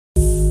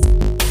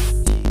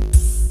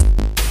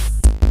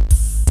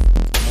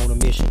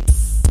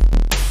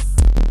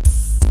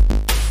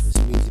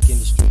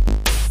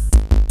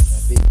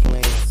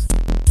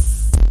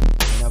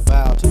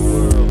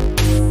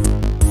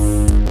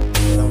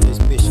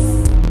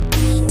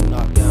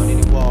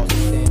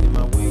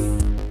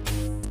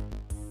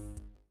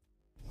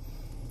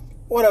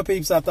What up,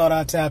 peeps? I thought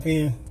I'd tap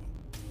in.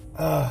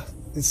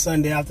 It's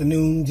Sunday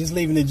afternoon, just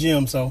leaving the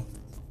gym, so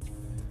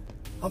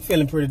I'm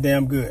feeling pretty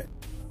damn good.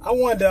 I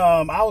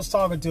was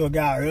talking to a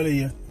guy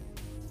earlier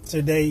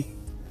today.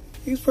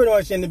 He was pretty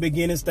much in the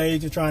beginning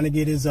stage of trying to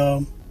get his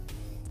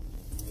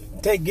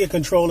get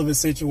control of his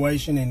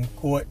situation in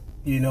court,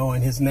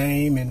 and his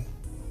name and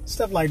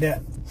stuff like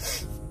that.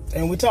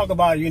 And we talk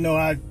about,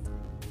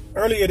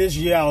 earlier this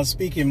year I was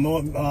speaking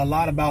a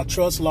lot about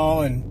trust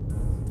law and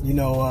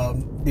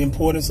the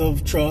importance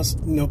of trust,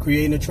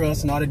 creating a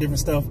trust and all the different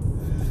stuff.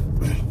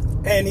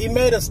 And he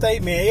made a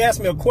statement. He asked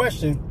me a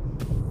question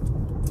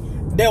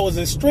that was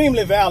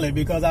extremely valid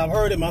because I've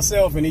heard it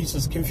myself, and he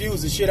just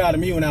confused the shit out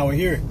of me when I would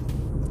hear it.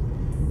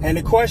 And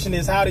the question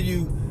is, how do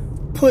you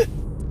put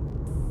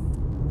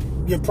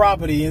your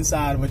property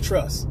inside of a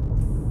trust?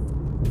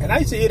 And I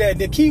used to hear that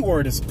the key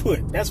word is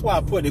put. That's why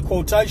I put the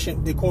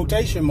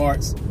quotation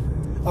marks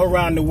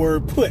around the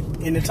word put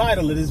in the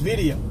title of this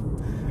video.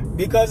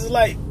 Because it's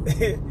like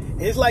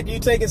it's like you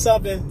taking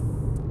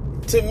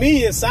something. To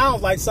me, it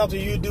sounds like something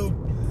you do,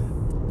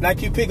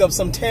 like you pick up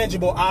some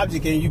tangible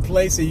object and you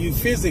place it. You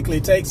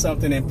physically take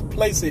something and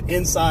place it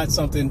inside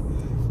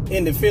something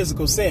in the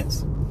physical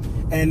sense,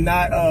 and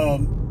not.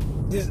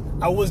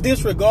 I was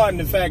disregarding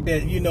the fact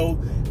that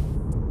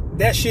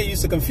that shit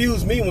used to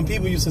confuse me when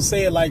people used to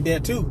say it like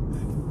that too,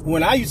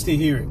 when I used to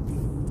hear it,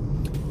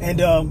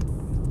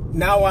 and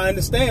now I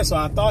understand. So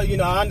I thought,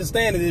 I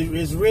understand that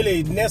it's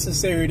really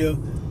necessary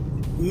to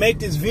make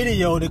this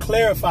video to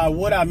clarify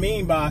what I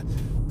mean by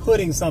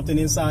putting something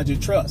inside your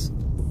trust,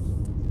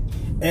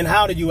 and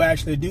how do you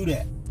actually do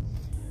that.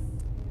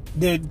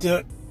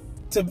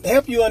 To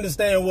help you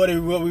understand what we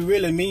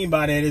really mean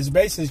by that is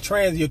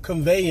basically you're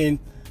conveying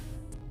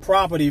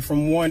property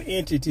from one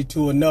entity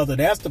to another.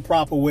 That's the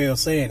proper way of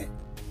saying it.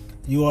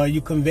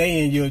 You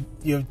conveying,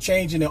 you're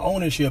changing the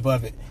ownership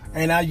of it.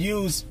 And I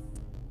use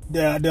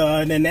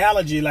an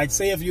analogy, like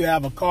say if you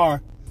have a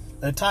car,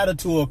 a title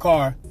to a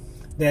car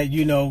that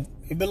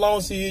it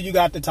belongs to you, you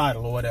got the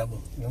title or whatever,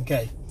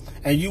 okay,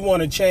 and you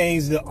want to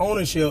change the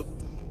ownership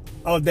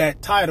of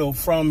that title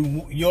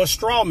from your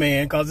straw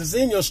man, because it's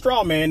in your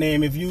straw man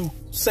name. If you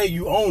say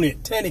you own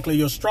it, technically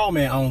your straw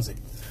man owns it.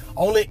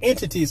 Only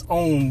entities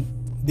own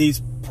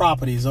these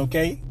properties,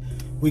 okay?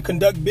 We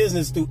conduct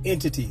business through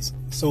entities.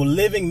 So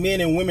living men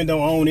and women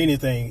don't own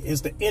anything. It's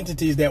the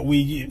entities that we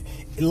use.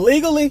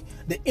 Legally,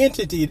 the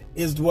entity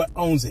is what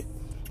owns it.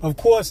 Of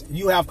course,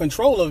 you have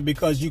control of it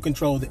because you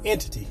control the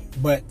entity.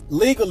 But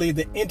legally,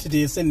 the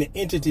entity is in the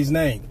entity's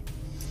name.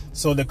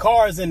 So the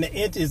car is in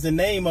the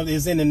name of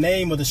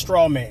the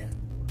straw man.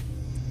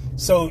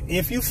 So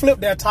if you flip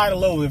that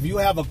title over, if you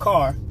have a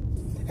car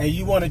and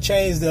you want to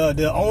change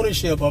the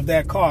ownership of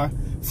that car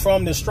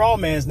from the straw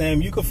man's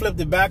name, you can flip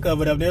the back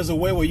of it up. There's a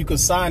way where you can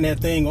sign that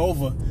thing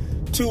over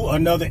to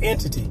another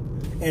entity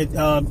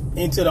and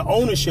into the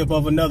ownership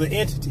of another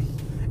entity.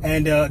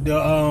 And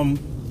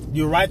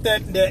you write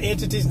the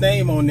entity's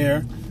name on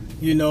there.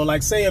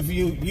 Like say if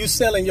you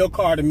selling your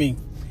car to me,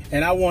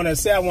 and I want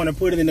to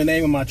put it in the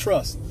name of my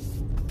trust.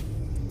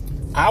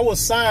 I will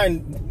sign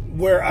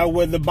where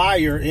the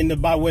buyer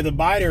where the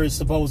buyer is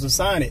supposed to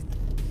sign it.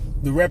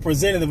 The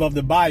representative of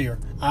the buyer,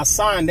 I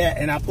sign that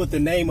and I put the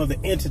name of the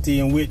entity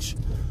in which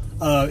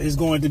is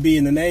going to be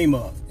in the name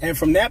of. And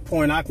from that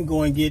point, I can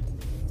go and get,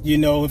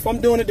 if I'm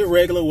doing it the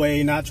regular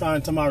way, not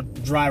trying to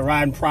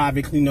riding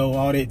private,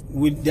 all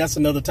that. That's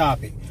another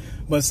topic.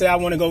 But say I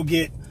want to go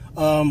get,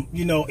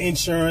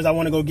 insurance. I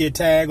want to go get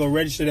tag or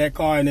register that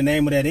car in the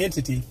name of that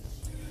entity.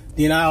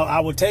 Then I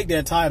will take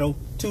that title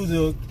to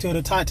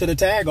the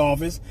tag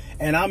office,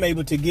 and I'm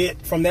able to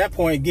get from that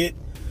point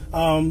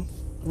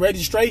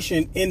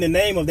registration in the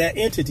name of that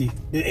entity,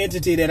 the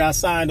entity that I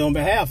signed on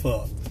behalf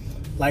of.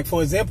 Like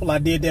for example, I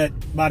did that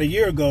about a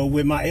year ago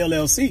with my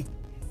LLC,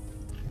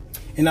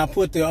 and I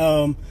put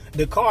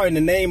the car in the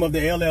name of the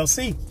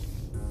LLC.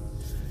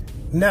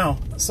 Now,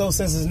 so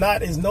since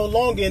it's no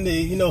longer in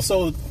the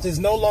so it's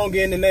no longer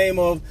in the name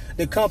of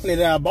the company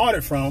that I bought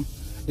it from,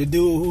 the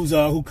dude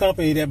who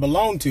company that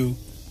belonged to,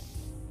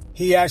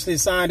 he actually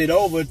signed it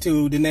over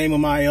to the name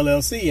of my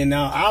LLC, and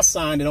now I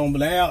signed it on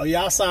behalf.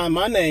 I signed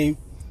my name.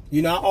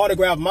 I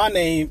autographed my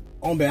name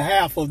on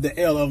behalf of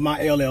my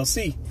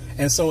LLC,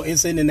 and so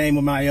it's in the name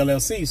of my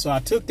LLC. So I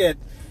took that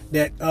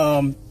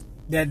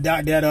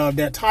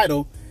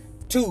title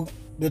to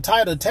the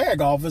title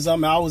tag office. I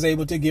was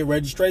able to get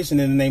registration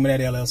in the name of that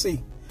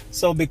LLC.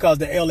 So because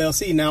the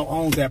LLC now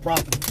owns that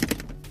property.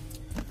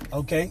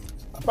 Okay,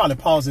 I'll probably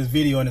pause this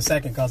video in a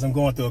second because I'm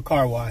going through a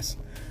car wash,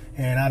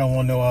 and I don't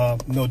want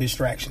no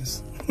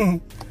distractions.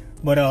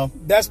 But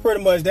that's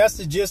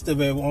the gist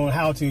of it on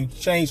how to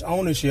change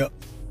ownership.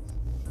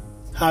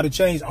 How to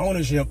change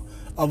ownership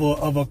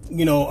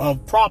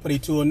of property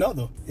to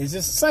another. It's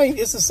just the same.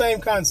 It's the same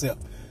concept.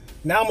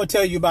 Now I'm gonna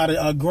tell you about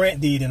a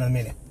grant deed in a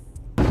minute.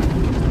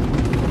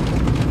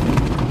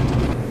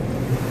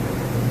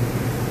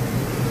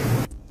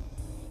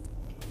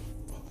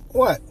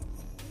 What?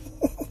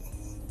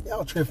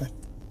 Y'all tripping?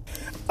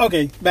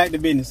 Okay, back to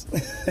business.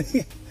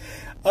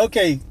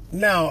 Okay,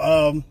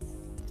 now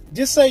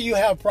just say you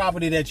have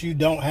property that you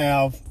don't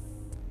have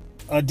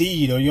a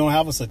deed, or you don't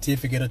have a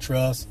certificate of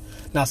trust,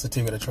 not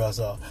certificate of trust,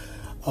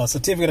 a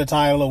certificate of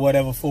title or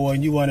whatever for,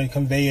 and you want to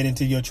convey it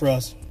into your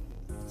trust.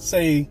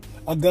 Say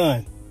a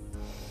gun,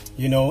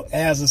 you know,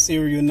 has a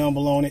serial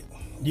number on it.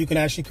 You can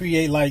actually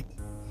create, like,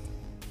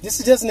 this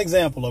is just an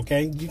example,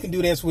 okay? You can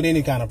do this with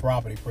any kind of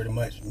property, pretty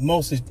much.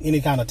 Most is any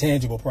kind of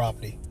tangible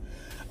property.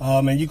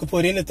 And you can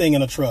put anything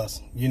in a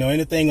trust, you know,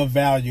 anything of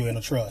value in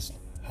a trust.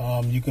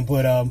 You can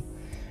put,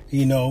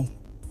 you know,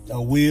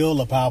 a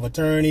will, a power of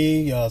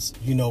attorney,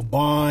 you know,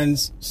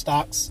 bonds,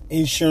 stocks,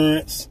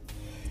 insurance.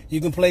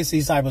 You can place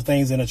these type of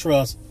things in a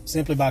trust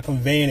simply by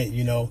conveying it,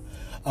 you know.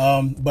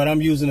 But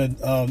I'm using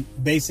a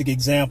basic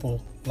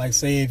example, like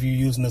say if you're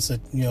using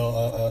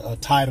a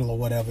title or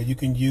whatever, you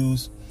can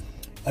use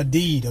a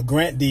deed, a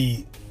grant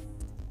deed,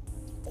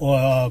 or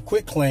a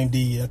quit claim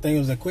deed. I think it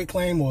was a quit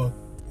claim or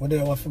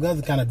whatever. I forgot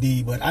the kind of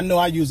deed, but I know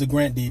I used a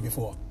grant deed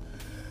before.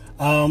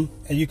 And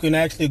you can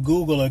actually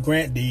Google a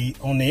grant deed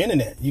on the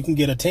internet. You can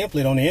get a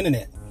template on the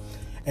internet,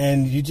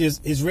 and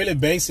it's really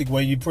basic,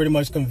 where you pretty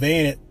much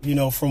conveying it, you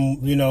know, from,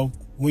 you know,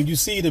 when you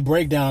see the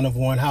breakdown of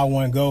how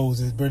one goes,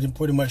 it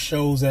pretty much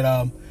shows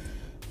that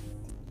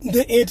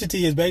the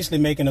entity is basically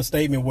making a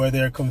statement where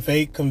they're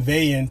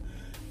conveying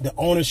the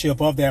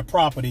ownership of that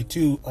property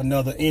to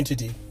another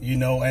entity, you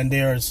know, and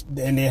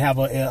they have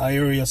a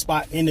area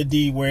spot in the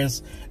deed where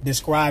it's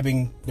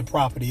describing the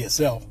property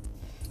itself.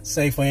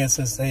 Say, for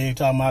instance, say you're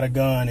talking about a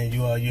gun, and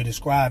you're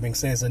describing,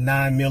 say it's a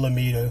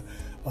 9mm,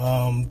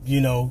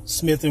 you know,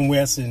 Smith &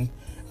 Wesson,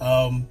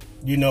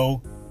 you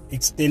know,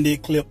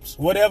 extended clips,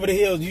 whatever the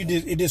hell you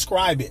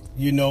describe it,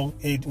 you know,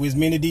 with as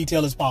many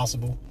detail as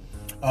possible.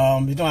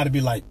 You don't have to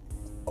be like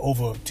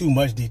over too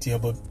much detail,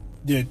 but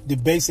the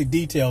basic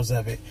details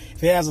of it.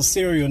 If it has a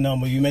serial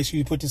number, you make sure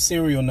you put the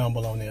serial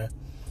number on there,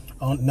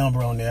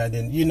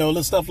 then, you know,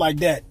 little stuff like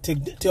that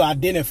to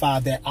identify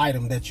that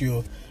item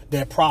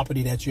that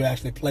property that you're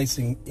actually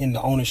placing in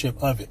the ownership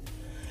of it.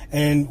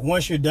 And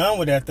once you're done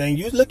with that thing,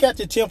 you look at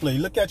your template.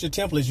 Look at your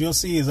templates. You'll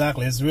see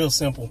exactly. It's real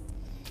simple.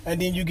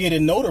 And then you get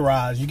it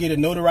notarized. You get it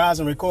notarized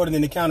and recorded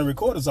in the county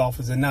recorder's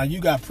office. And now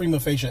you got prima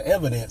facie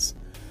evidence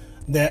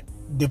that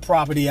the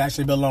property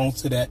actually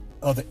belongs to that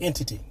other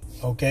entity.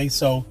 Okay,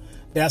 so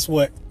that's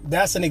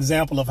an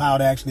example of how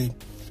to actually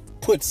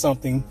put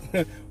something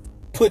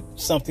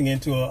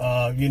into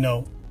a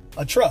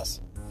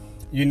trust.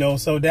 You know,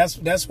 so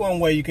that's one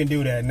way you can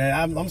do that.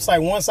 Now I'm like,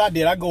 once I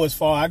go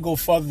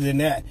further than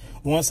that.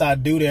 Once I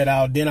do that,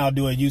 I'll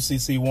do a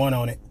UCC1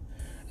 on it,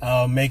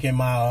 making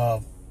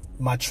my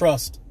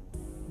trust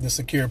the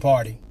secure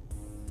party,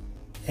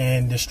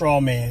 and the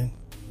straw man,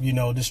 you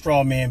know, the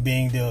straw man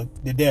being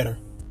the debtor.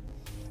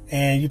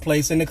 And you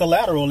place in the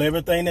collateral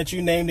everything that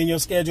you named in your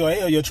Schedule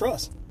A of your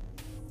trust.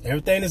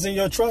 Everything that's in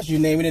your trust, you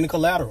name it in the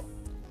collateral.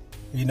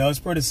 You know, it's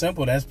pretty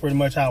simple. That's pretty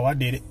much how I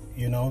did it.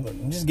 You know,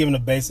 I'm just giving a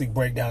basic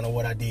breakdown of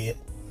what I did.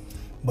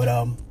 But,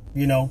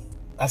 you know,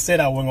 I said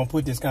I wasn't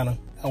going to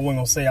I wasn't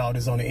going to say all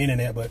this on the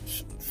internet, but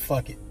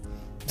fuck it.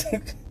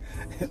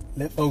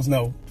 Let folks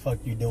know fuck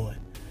you doing.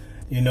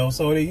 You know,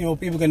 so that, you know,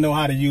 people can know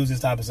how to use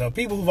this type of stuff.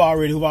 People who've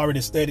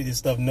already studied this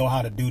stuff know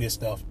how to do this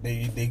stuff.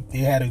 They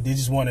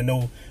just want to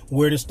know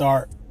where to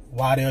start,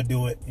 why they'll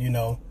do it, you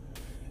know.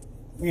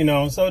 You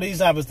know, so these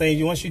type of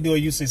things, once you do a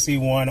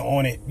UCC1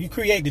 on it, you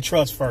create the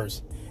trust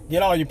first.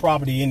 Get all your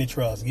property in the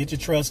trust. Get your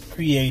trust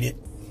created.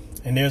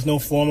 And there's no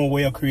formal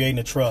way of creating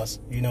a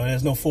trust. You know,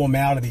 there's no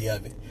formality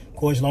of it. Of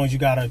course, as long as you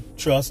got a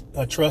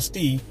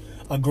trustee,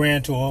 a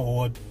grantor,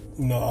 or,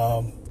 you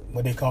know,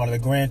 what they call it, a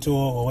grantor,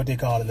 or what they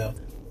call it,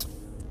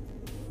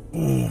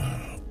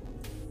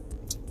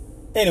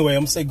 anyway,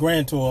 I'm going to say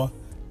grantor,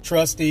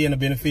 trustee, and a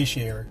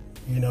beneficiary.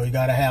 You know, you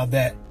got to have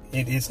that.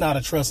 It's not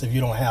a trust if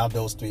you don't have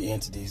those three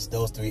entities,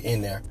 those three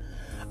in there.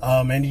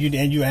 And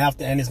you have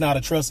to, and it's not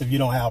a trust if you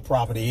don't have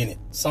property in it.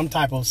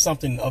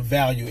 Something of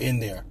value in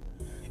there,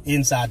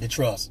 inside the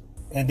trust.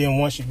 And then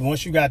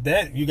once you got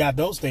that, you got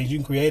those things, you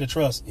can create a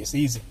trust. It's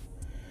easy.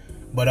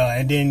 But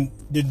and then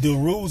the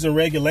rules and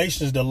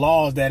regulations, the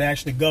laws that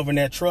actually govern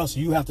that trust,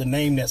 you have to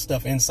name that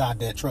stuff inside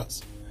that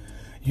trust.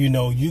 You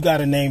know, you got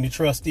to name the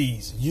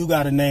trustees. You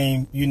got to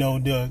name, you know,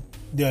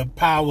 the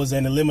powers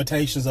and the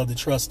limitations of the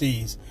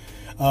trustees,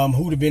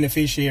 who the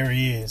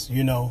beneficiary is,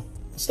 you know,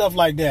 stuff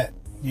like that,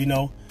 you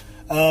know.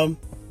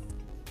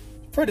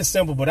 Pretty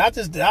simple, but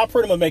I'm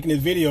pretty much making this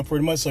video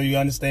pretty much so you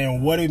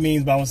understand what it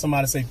means by when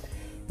somebody say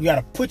you got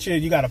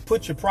to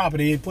put your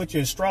property and put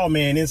your straw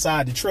man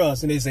inside the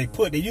trust, and they say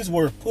put. They use the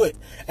word put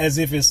as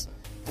if it's,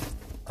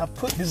 I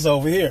put this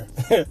over here,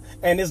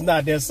 and it's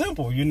not that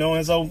simple, you know.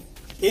 And so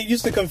it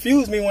used to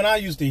confuse me when I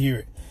used to hear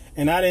it,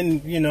 and I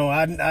didn't, you know,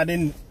 I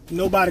didn't.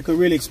 Nobody could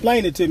really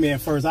explain it to me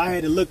at first. I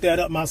had to look that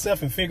up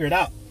myself and figure it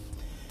out.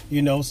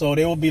 You know, so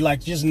they would be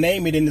like, just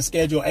name it in the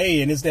Schedule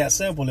A, and it's that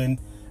simple. And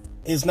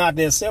it's not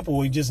that simple.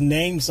 We just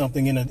name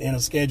something in a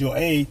Schedule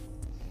A.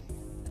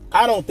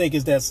 I don't think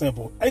it's that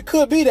simple. It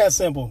could be that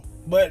simple,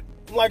 but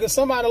like if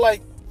somebody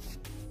like,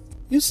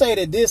 you say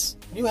that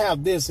you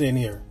have this in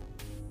here,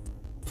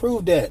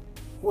 prove that.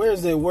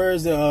 Where's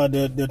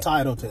the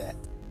title to that?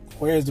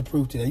 Where's the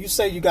proof to that? You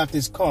say you got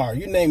this car.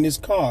 You name this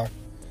car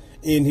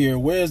in here.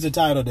 Where's the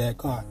title of that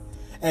car?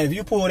 And if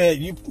you pull that,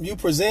 you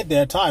present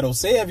that title.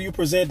 Say if you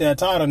present that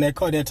title and that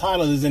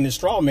title is in the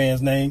straw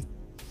man's name,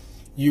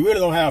 you really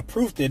don't have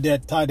proof that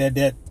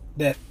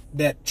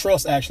that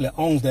trust actually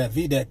owns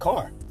that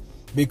car,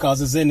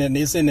 because it's in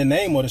the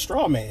name of the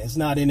straw man. It's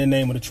not in the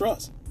name of the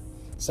trust.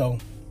 So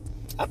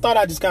I thought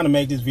I'd just kind of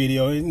make this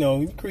video. You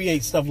know,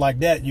 create stuff like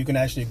that. You can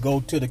actually go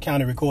to the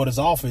county recorder's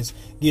office,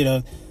 get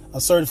a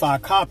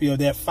certified copy of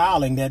that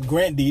filing, that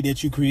grant deed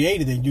that you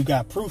created, and you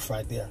got proof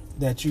right there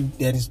that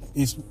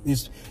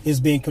is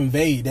being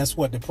conveyed. That's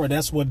what a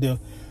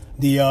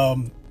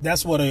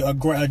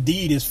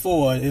deed is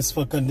for. It's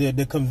for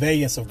the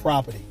conveyance of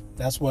property.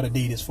 That's what a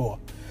deed is for.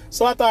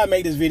 So I thought I'd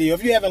make this video.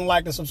 If you haven't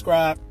liked and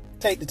subscribed,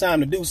 take the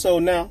time to do so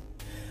now.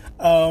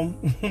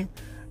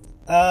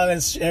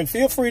 And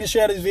feel free to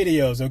share these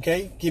videos,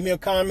 okay? Give me a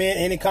comment,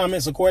 any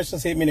comments or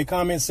questions, hit me in the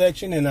comment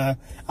section, and I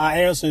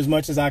answer as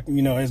much as I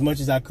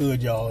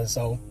could, y'all. And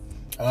so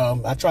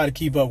I try to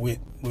keep up with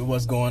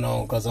what's going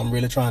on, because I'm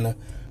really trying to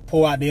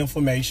pour out the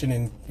information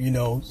and, you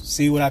know,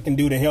 see what I can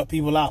do to help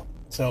people out.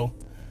 So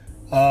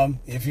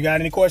if you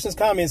got any questions,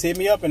 comments, hit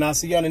me up, and I'll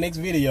see you on the next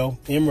video.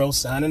 Emro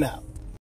signing out.